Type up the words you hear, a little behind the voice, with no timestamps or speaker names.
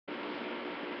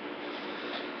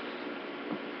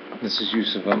This is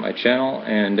Yusuf on my channel,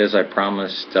 and as I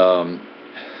promised, I'll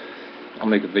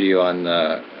make a video on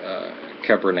the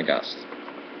Kebra Nagast.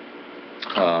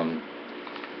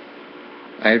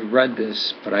 I had read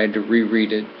this, but I had to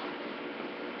reread it.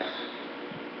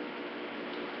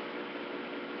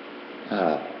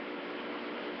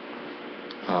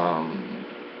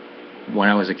 When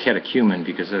I was a catechumen,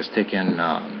 because I was taking,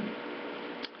 might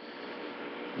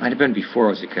have been before I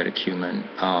was a catechumen,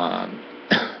 I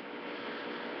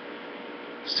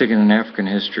was taking an African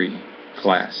history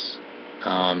class,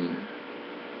 and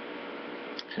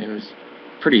it was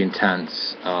pretty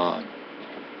intense, and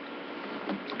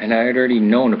I had already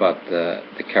known about the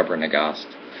Kebra Nagast,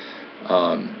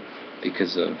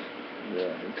 because of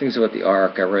the things about the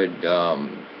Ark. I read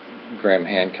Graham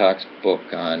Hancock's book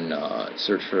on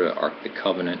Search for the Ark of the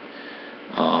Covenant,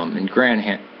 and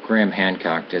Graham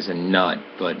Hancock is a nut,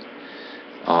 but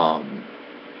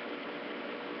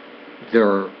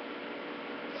there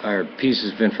are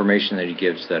pieces of information that he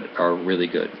gives that are really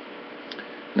good.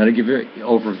 Now, to give you an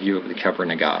overview of the Kebra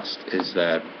Nagast, is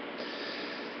that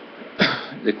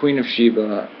the Queen of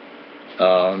Sheba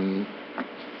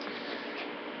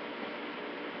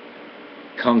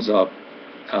comes up,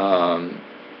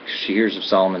 she hears of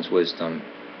Solomon's wisdom,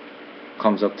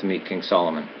 comes up to meet King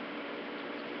Solomon.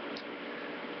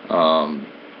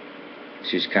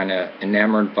 She's kind of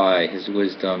enamored by his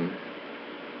wisdom.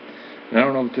 And I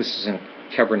don't know if this is in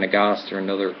Kebra Nagast or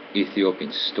another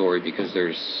Ethiopian story, because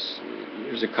there's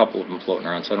a couple of them floating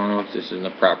around, so I don't know if this is in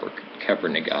the proper Kebra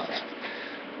Nagast.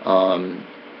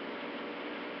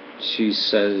 She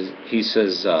basically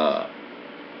says,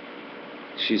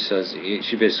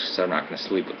 I'm not going to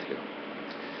sleep with you.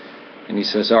 And he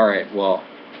says, all right, well,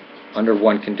 under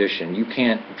one condition, you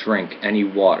can't drink any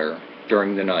water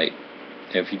during the night.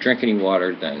 If you drink any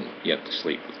water, then you have to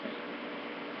sleep with me.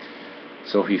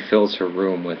 So he fills her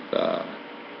room with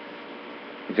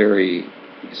very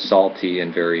salty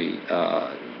and very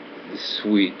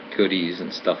sweet goodies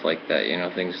and stuff like that, you know,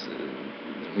 things that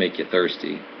make you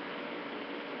thirsty.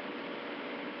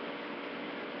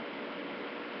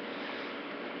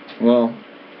 Well,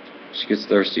 she gets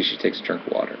thirsty, she takes a drink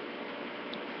of water.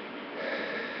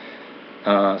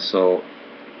 So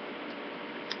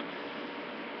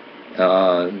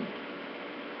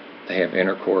they have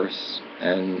intercourse,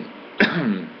 and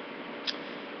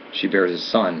she bears a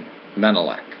son,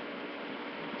 Menelik,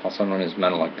 also known as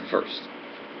Menelik the First.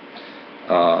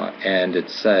 And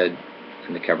it's said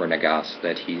in the Kebra Nagast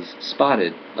that he's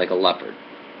spotted like a leopard.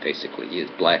 Basically, he is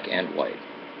black and white.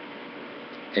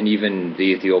 And even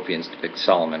the Ethiopians depict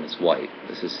Solomon as white.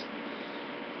 This is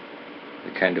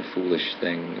the kind of foolish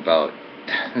thing about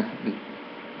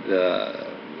the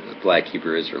black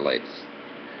Hebrew Israelites,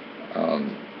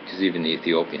 because even the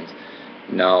Ethiopians.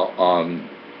 Now,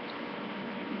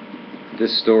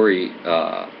 this story,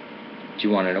 if you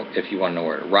want to know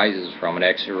where it arises from, it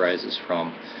actually arises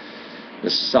from the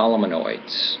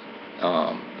Solomoids,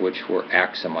 which were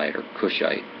Axumite or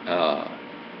Cushite.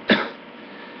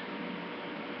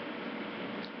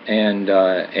 And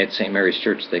at St. Mary's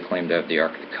Church, they claim to have the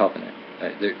Ark of the Covenant.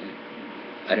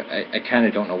 I kind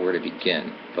of don't know where to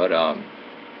begin, but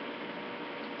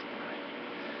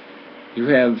you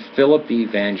have Philip the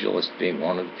Evangelist being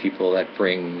one of the people that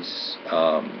brings,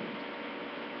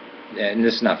 and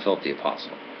this is not Philip the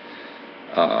Apostle,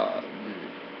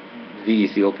 the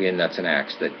Ethiopian that's an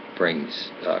Acts that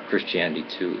brings Christianity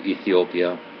to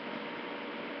Ethiopia.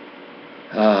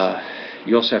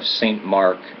 You also have Saint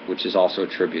Mark, which is also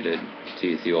attributed to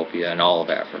Ethiopia and all of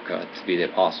Africa, to be the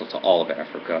apostle to all of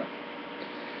Africa.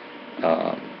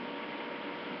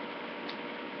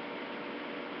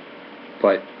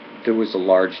 But there was a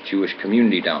large Jewish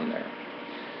community down there.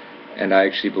 And I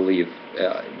actually believe,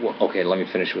 okay, let me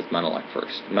finish with Menelik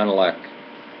first. Menelik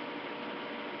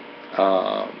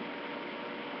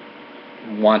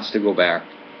wants to go back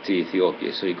to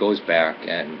Ethiopia, so he goes back,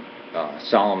 and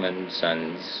Solomon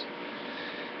sends,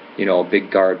 you know, a big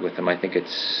guard with him. I think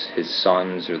it's his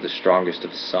sons, or the strongest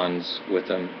of his sons, with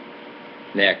him.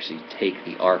 And they actually take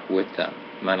the ark with them.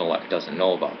 Menelik doesn't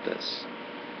know about this.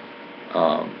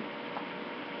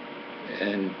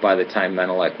 And by the time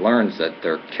Menelik learns that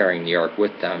they're carrying the ark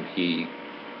with them, he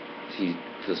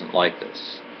doesn't like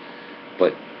this.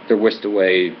 But they're whisked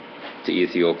away to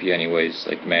Ethiopia anyways,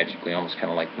 like magically, almost kind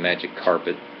of like magic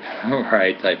carpet,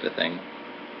 right, type of thing.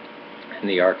 And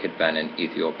the ark had been in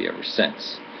Ethiopia ever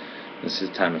since. This is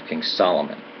the time of King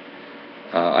Solomon.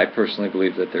 I personally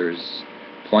believe that there's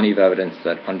plenty of evidence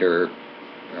that under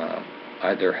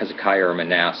either Hezekiah or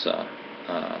Manasseh,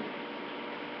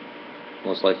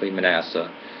 most likely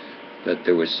Manasseh, that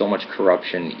there was so much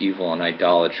corruption, evil, and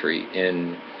idolatry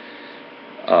in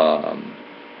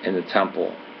in the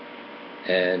temple,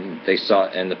 and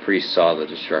the priests saw the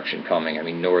destruction coming. I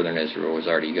mean, northern Israel was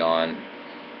already gone.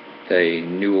 They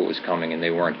knew it was coming, and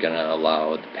they weren't going to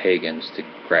allow the pagans to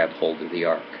grab hold of the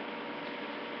ark.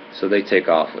 So they take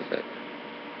off with it.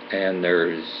 And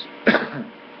there's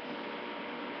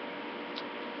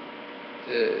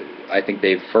I think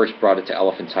they first brought it to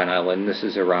Elephantine Island. This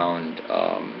is around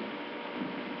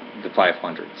the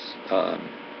 500s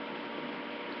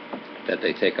that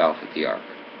they take off with the ark.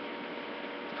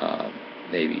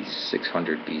 Maybe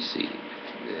 600 BC,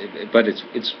 but it's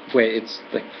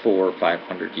like 400 or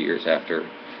 500 years after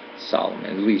Solomon,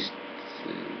 at least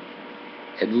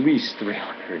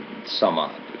 300 and some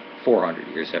odd, 400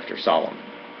 years after Solomon.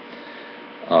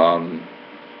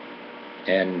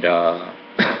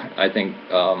 I think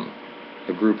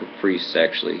a group of priests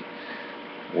actually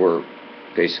were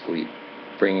basically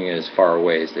bringing it as far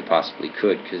away as they possibly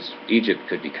could, because Egypt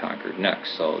could be conquered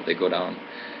next. So they go down,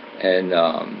 and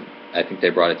I think they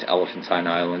brought it to Elephantine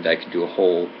Island. I could do a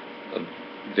whole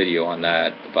video on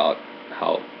that, about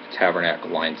how the tabernacle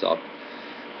lines up,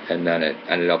 and then it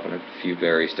ended up in a few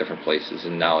various different places,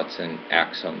 and now it's in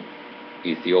Axum,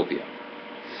 Ethiopia.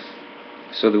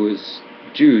 So there was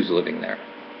Jews living there,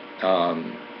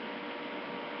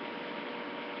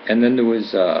 and then there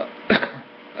was a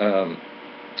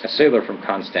sailor from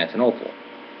Constantinople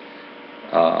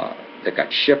that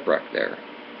got shipwrecked there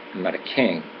and met a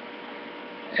king,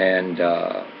 and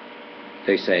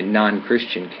they say a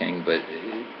non-Christian king, but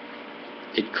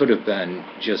it could have been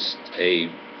just a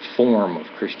form of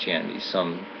Christianity.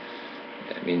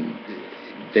 I mean,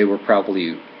 they were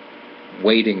probably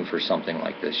waiting for something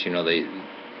like this. You know,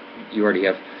 you already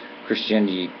have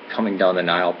Christianity coming down the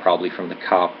Nile, probably from the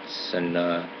Copts and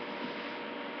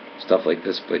stuff like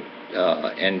this, but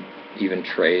and even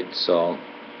trade. So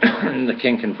the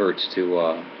king converts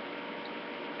to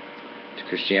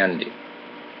Christianity,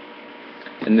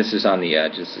 and this is on the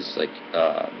edge. This is like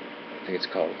I think it's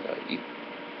called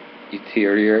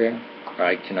Eritrea.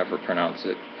 I can never pronounce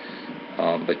it,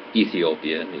 but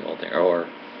Ethiopia in the old era, or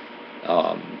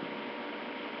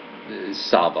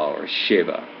Saba or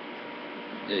Sheba.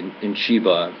 And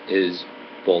Sheba is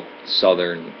both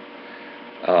southern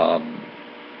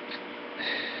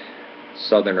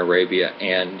Arabia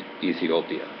and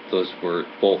Ethiopia. Those were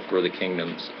the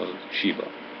kingdoms of Sheba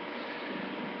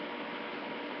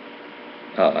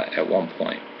at one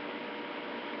point.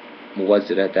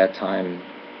 Was it at that time?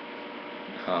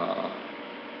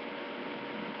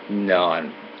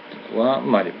 No. Well, it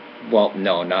might have. Well,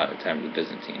 no, not at the time of the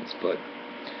Byzantines, but.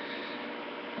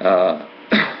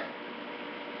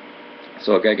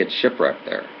 So a guy gets shipwrecked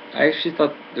there. I actually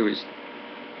thought there was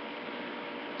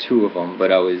two of them,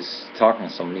 but I was talking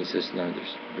to somebody, he says no,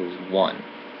 there was one.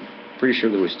 Pretty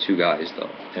sure there was two guys though,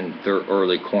 and their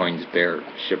early coins bear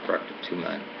shipwreck of two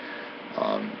men.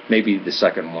 Maybe the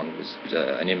second one was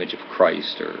an image of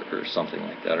Christ or something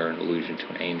like that, or an allusion to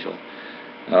an angel.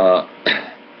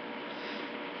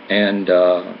 And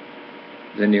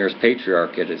the nearest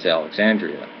patriarch is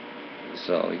Alexandria.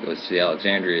 So he goes to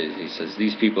Alexandria. He says,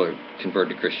 these people are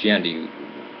converted to Christianity.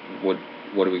 What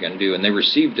are we going to do? And they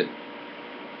received it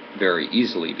very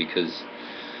easily,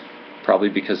 probably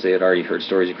because they had already heard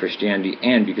stories of Christianity,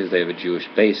 and because they have a Jewish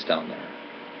base down there,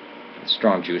 a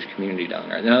strong Jewish community down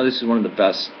there. Now, this is one of the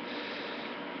best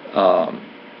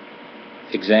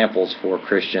examples for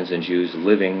Christians and Jews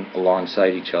living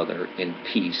alongside each other in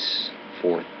peace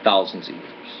for thousands of years.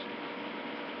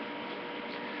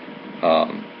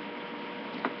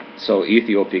 So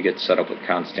Ethiopia gets set up with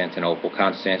Constantinople.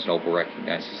 Constantinople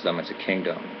recognizes them as a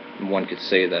kingdom. And one could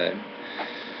say that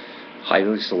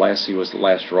Haile Selassie was the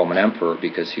last Roman emperor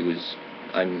because he was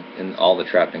in all the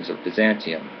trappings of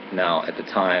Byzantium. Now, at the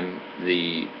time,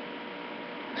 the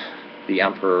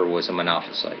emperor was a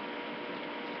Monophysite.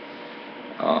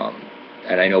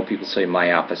 And I know people say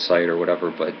Miaphysite or whatever,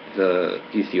 but the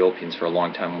Ethiopians for a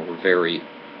long time were very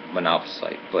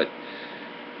Monophysite. But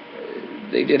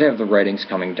they did have the writings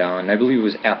coming down. I believe it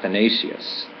was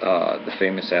Athanasius, the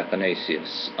famous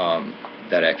Athanasius,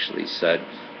 that actually said,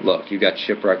 look, you got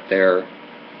shipwrecked there,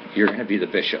 you're going to be the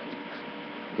bishop.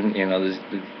 You know, this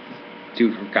the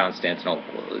dude from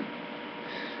Constantinople,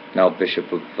 now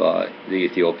bishop of the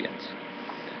Ethiopians.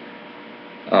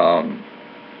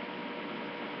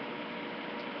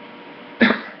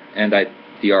 And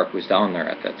the Ark was down there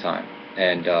at that time,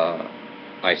 and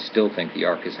I still think the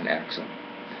Ark is in Axum.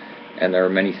 And there are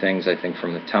many things, I think,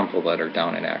 from the temple that are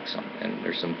down in Axum, and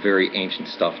there's some very ancient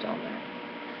stuff down there.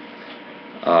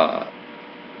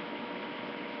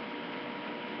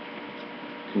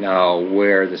 Now,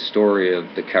 where the story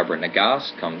of the Kebra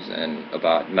Nagast comes in,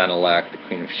 about Menelik, the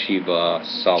Queen of Sheba,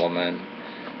 Solomon,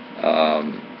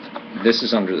 this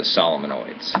is under the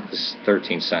Solomoids. This is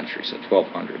 13th century, so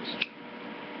 1200s.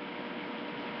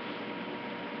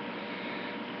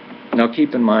 Now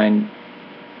keep in mind,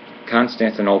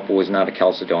 Constantinople was not a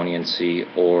Chalcedonian see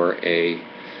or a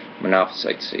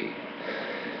Monophysite see.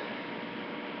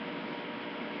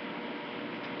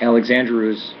 Alexandria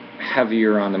was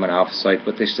heavier on the Monophysite,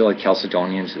 but they still had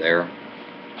Chalcedonians there.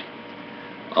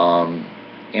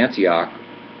 Antioch,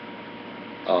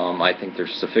 I think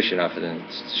there's sufficient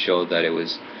evidence to show that it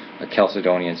was a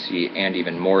Chalcedonian see, and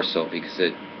even more so because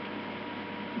that's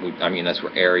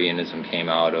where Arianism came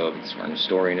out of, it's where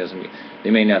Nestorianism. They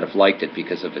may not have liked it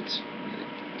because of its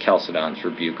Chalcedon's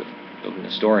rebuke of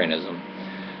Nestorianism,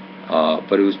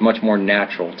 but it was much more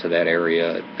natural to that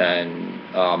area than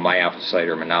Miaphysite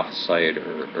or Monophysite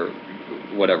or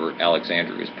whatever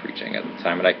Alexandria was preaching at the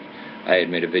time. And I had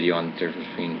made a video on the difference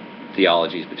between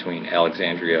theologies between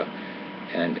Alexandria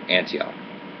and Antioch.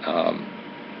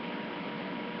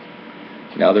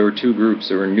 Now there were two groups.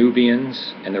 There were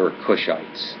Nubians and there were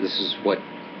Cushites. This is what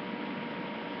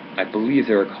I believe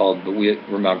they were called, but we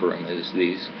remember them as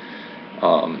these.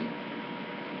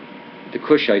 The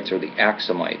Cushites, or the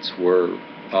Axumites, were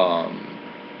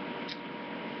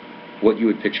what you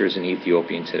would picture as an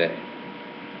Ethiopian today.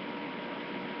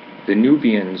 The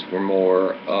Nubians were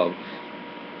more of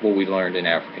what we learned in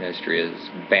African history as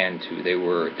Bantu. They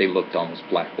looked almost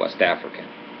black West African.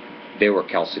 They were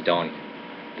Chalcedonian.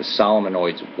 The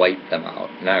Solomoids wiped them out,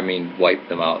 and I mean wiped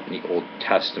them out in the Old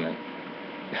Testament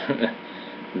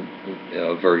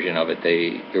version of it.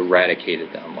 They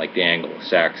eradicated them, like the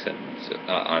Anglo-Saxons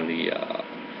on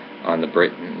the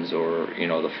Britons, or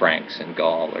the Franks in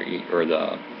Gaul, or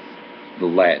the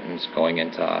Latins going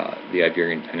into the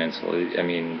Iberian Peninsula. I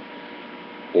mean,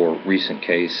 or recent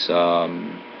case,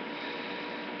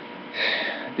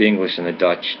 the English and the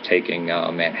Dutch taking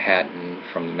Manhattan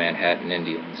from the Manhattan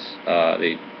Indians.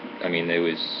 They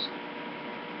was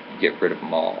get rid of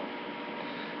them all.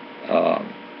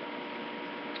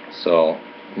 So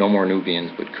no more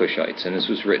Nubians, but Cushites. And this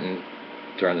was written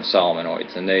during the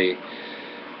Solomoids, and they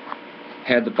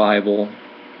had the Bible.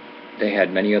 They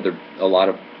had a lot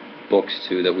of books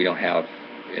too that we don't have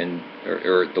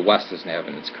or the West doesn't have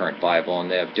in its current Bible, and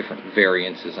they have different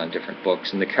variances on different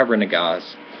books. And the Kebra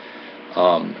Nagast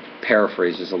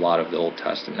paraphrases a lot of the Old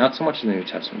Testament, not so much in the New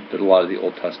Testament, but a lot of the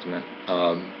Old Testament,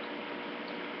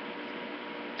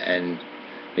 and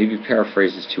maybe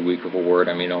paraphrase is too weak of a word.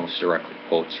 Almost directly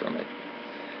quotes from it,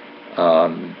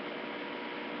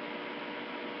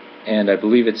 and I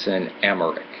believe it's in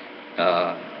Amharic.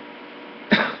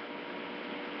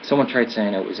 Someone tried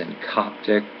saying it was in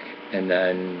Coptic, and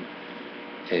then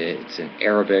it's in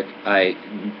Arabic. I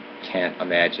can't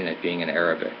imagine it being in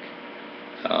Arabic.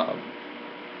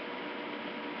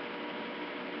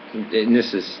 And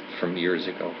this is from years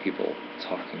ago, people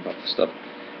talking about this stuff.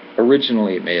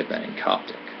 Originally, it may have been in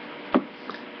Coptic.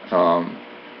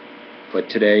 But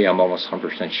today, I'm almost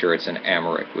 100% sure it's in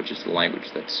Amharic, which is the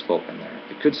language that's spoken there.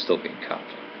 It could still be in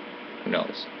Coptic. Who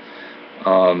knows? I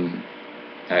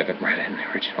haven't read it in the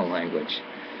original language.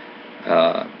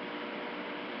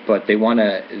 But they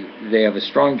have a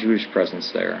strong Jewish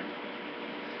presence there.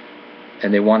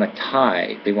 And they want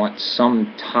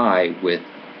some tie with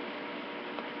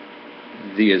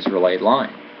the Israelite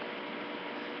line.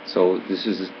 So this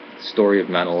is the story of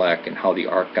Menelik and how the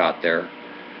Ark got there.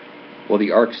 Well,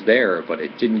 the Ark's there, but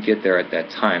it didn't get there at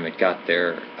that time. It got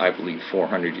there, I believe,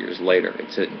 400 years later.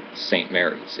 It's in St.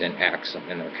 Mary's in Axum,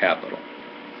 in their capital.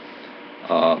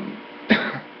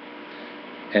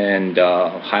 And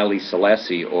Haile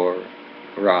Selassie, or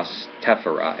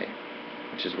Rastafari,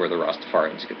 which is where the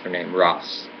Rastafarians get their name,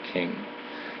 Ras, king.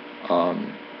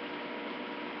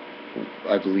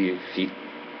 I believe he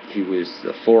was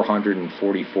the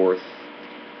 444th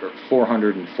or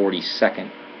 442nd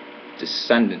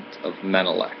descendant of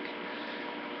Menelik,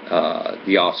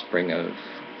 the offspring of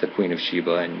the Queen of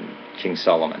Sheba and King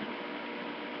Solomon.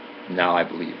 Now I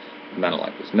believe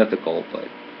Menelik was mythical, but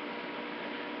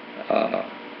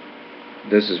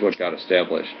this is what got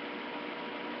established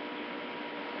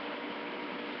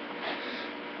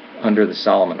under the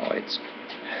Solomoids.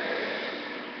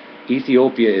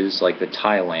 Ethiopia is like the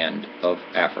Thailand of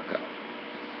Africa,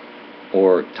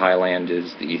 or Thailand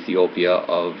is the Ethiopia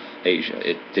of Asia.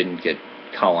 It didn't get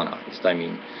colonized.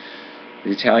 The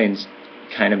Italians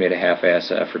kind of made a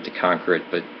half-assed effort to conquer it,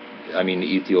 but the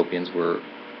Ethiopians were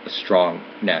a strong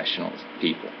nationalist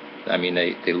people.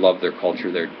 They loved their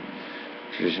culture. Their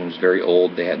tradition was very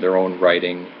old. They had their own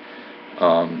writing.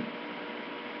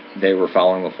 they were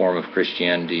following a form of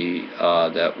Christianity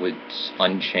that was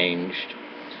unchanged.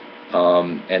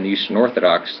 And the Eastern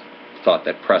Orthodox thought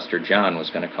that Prester John was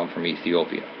going to come from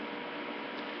Ethiopia.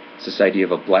 It's this idea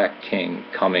of a black king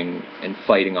coming and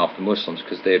fighting off the Muslims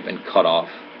because they had been cut off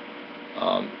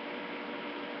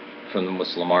from the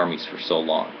Muslim armies for so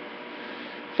long.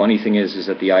 Funny thing is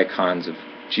that the icons of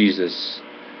Jesus,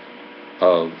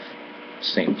 of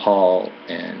St. Paul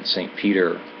and St.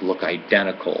 Peter, look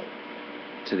identical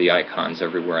to the icons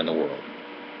everywhere in the world.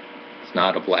 It's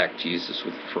not a black Jesus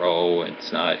with fro.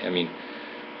 It's not, I mean,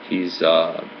 he's,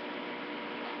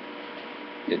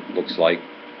 it looks like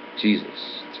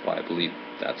Jesus. That's why I believe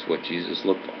that's what Jesus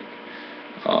looked like.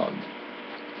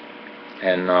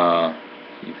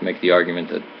 You can make the argument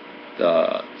that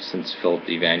since Philip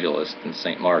the Evangelist and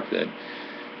St. Mark, that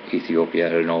Ethiopia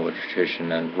had an older tradition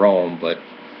than Rome, but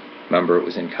remember, it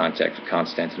was in contact with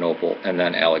Constantinople and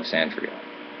then Alexandria.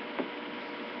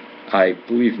 I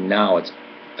believe now it's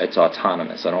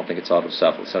autonomous. I don't think it's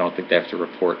autocephalous. I don't think they have to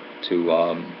report to,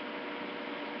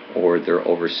 or they're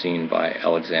overseen by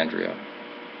Alexandria.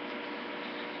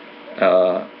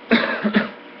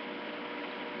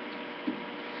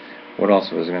 What else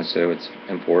was I going to say? What's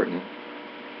important?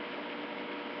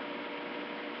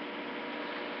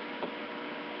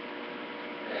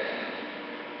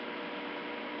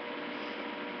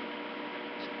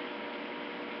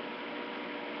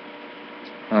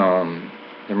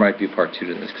 There might be a part 2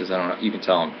 to this, because I don't know. You can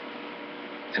tell I'm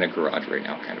in a garage right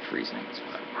now, kind of freezing. That's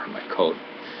why I'm wearing my coat.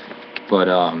 But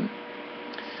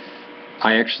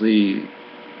I actually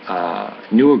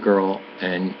knew a girl,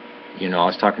 and I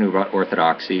was talking to her about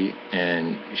Orthodoxy,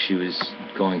 and she was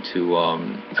going to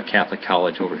a Catholic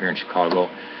college over here in Chicago.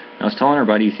 And I was telling her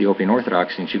about Ethiopian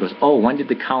Orthodoxy, and she goes, "Oh, when did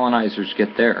the colonizers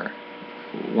get there?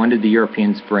 When did the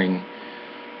Europeans bring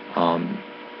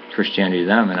Christianity to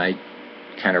them?" And I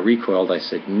kind of recoiled. I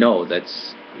said, no,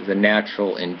 that's the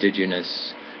natural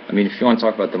indigenous. I mean, if you want to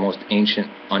talk about the most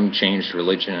ancient unchanged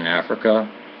religion in Africa,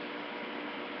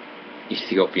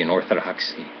 Ethiopian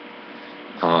Orthodoxy,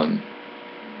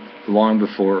 long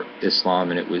before Islam,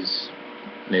 and it was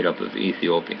made up of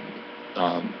Ethiopian.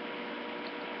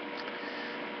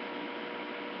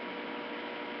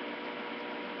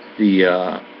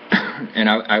 And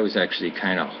I was actually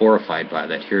kind of horrified by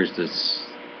that. Here's this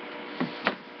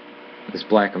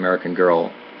black American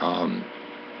girl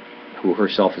who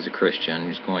herself is a Christian,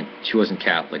 who's going, she wasn't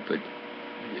Catholic, but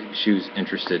she was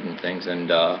interested in things,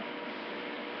 and I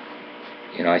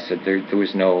said there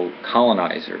was no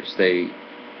colonizers. They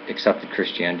accepted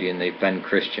Christianity, and they've been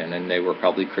Christian, and they were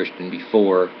probably Christian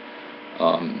before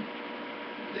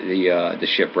the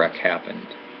shipwreck happened,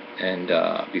 and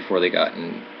before they got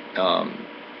in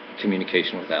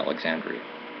communication with Alexandria.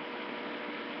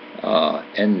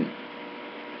 And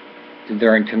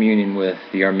they're in communion with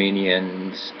the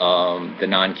Armenians, the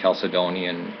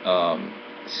non-Chalcedonian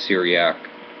Syriac,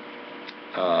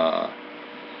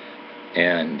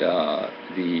 and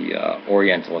the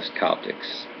Orientalist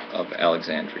Coptics of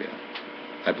Alexandria.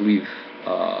 I believe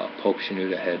Pope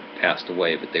Shenouda had passed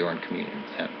away, but they were in communion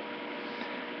with him.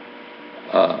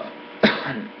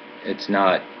 It's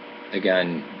not,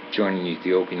 again, joining the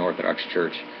Ethiopian Orthodox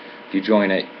Church. If you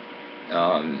join it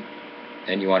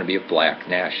and you want to be a black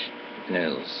nationalist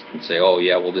and say, oh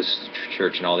yeah, well, this is the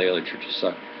church and all the other churches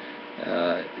suck,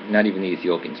 not even the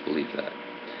Ethiopians believe that.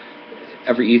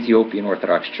 Every Ethiopian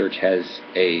Orthodox church has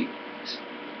a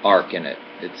ark in it.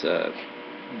 It's a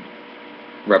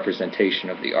representation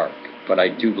of the ark. But I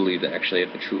do believe they actually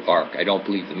have the true ark. I don't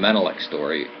believe the Menelik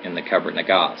story in the Kebra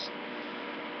Nagast.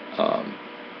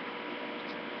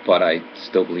 But I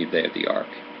still believe they have the ark.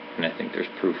 And I think there's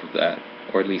proof of that,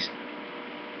 or at least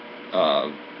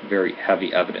very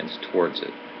heavy evidence towards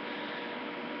it.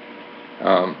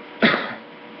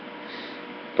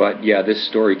 But yeah, this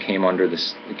story came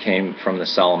from the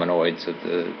Solomoids of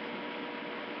the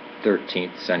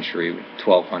 13th century,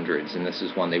 1200s, and this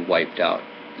is when they wiped out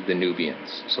the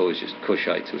Nubians. So it was just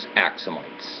Cushites, it was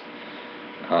Axumites.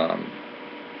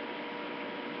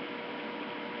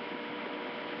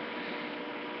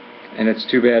 And it's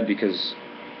too bad, because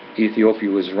Ethiopia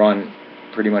was run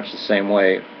pretty much the same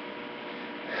way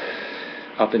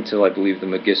up until, I believe, the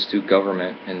Mengistu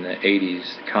government in the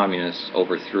 80s. The communists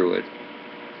overthrew it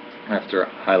after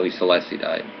Haile Selassie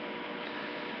died.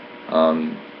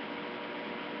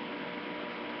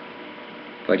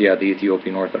 But yeah, the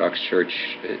Ethiopian Orthodox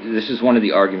Church, this is one of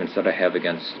the arguments that I have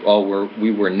against,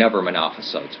 we were never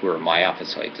Monophysites, we were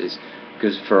Miaphysites, is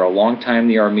because for a long time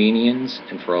the Armenians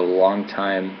and for a long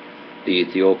time the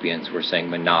Ethiopians were saying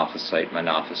Monophysite,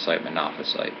 Monophysite,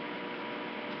 Monophysite,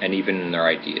 and even in their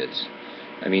ideas.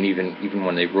 I mean, even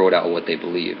when they wrote out what they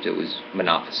believed, it was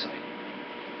Monophysite.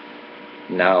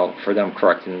 Now, for them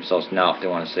correcting themselves now, if they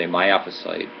want to say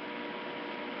Miaphysite,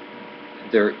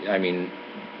 I mean,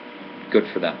 good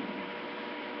for them.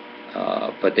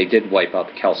 But they did wipe out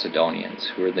the Chalcedonians,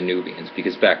 who were the Nubians,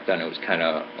 because back then it was kind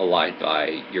of allied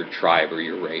by your tribe or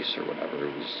your race or whatever.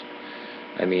 It was,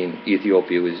 I mean,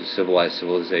 Ethiopia was a civilized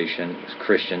civilization. It was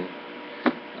Christian.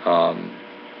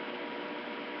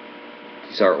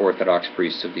 These are Orthodox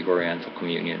priests of the Oriental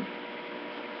Communion,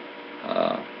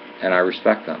 and I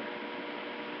respect them.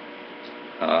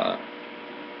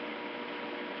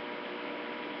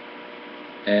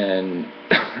 And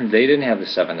they didn't have the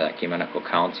Seventh Ecumenical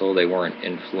Council. They weren't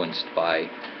influenced by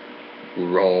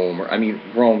Rome. I mean,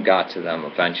 Rome got to them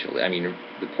eventually. I mean,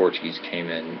 the Portuguese came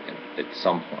in at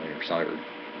some point, or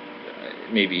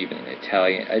maybe even an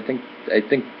Italian. I think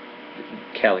the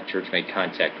Catholic Church made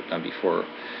contact with them before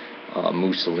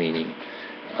Mussolini.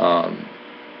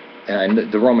 And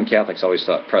the Roman Catholics always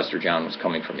thought Prester John was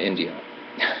coming from India.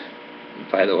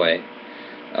 By the way,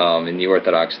 and the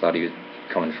Orthodox thought he was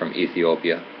coming from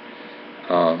Ethiopia.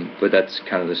 But that's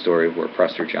kind of the story of where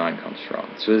Prester John comes from.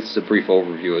 So this is a brief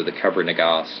overview of the Kebra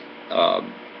Nagast,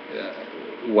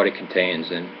 what it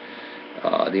contains, and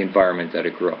the environment that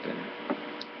it grew up in.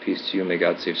 Peace to you. May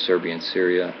God save Serbia and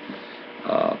Syria.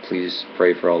 Please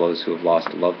pray for all those who have lost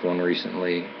a loved one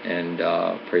recently, and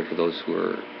pray for those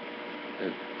who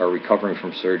are recovering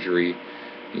from surgery,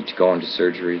 need to go into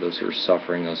surgery, those who are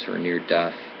suffering, those who are near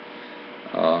death,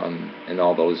 and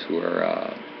all those who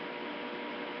are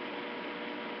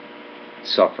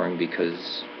suffering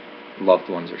because loved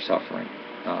ones are suffering.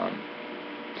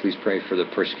 Please pray for the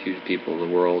persecuted people of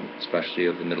the world, especially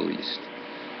of the Middle East.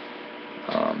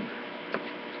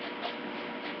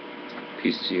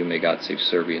 Peace to you. May God save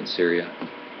Serbia and Syria.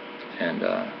 And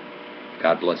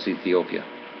God bless Ethiopia.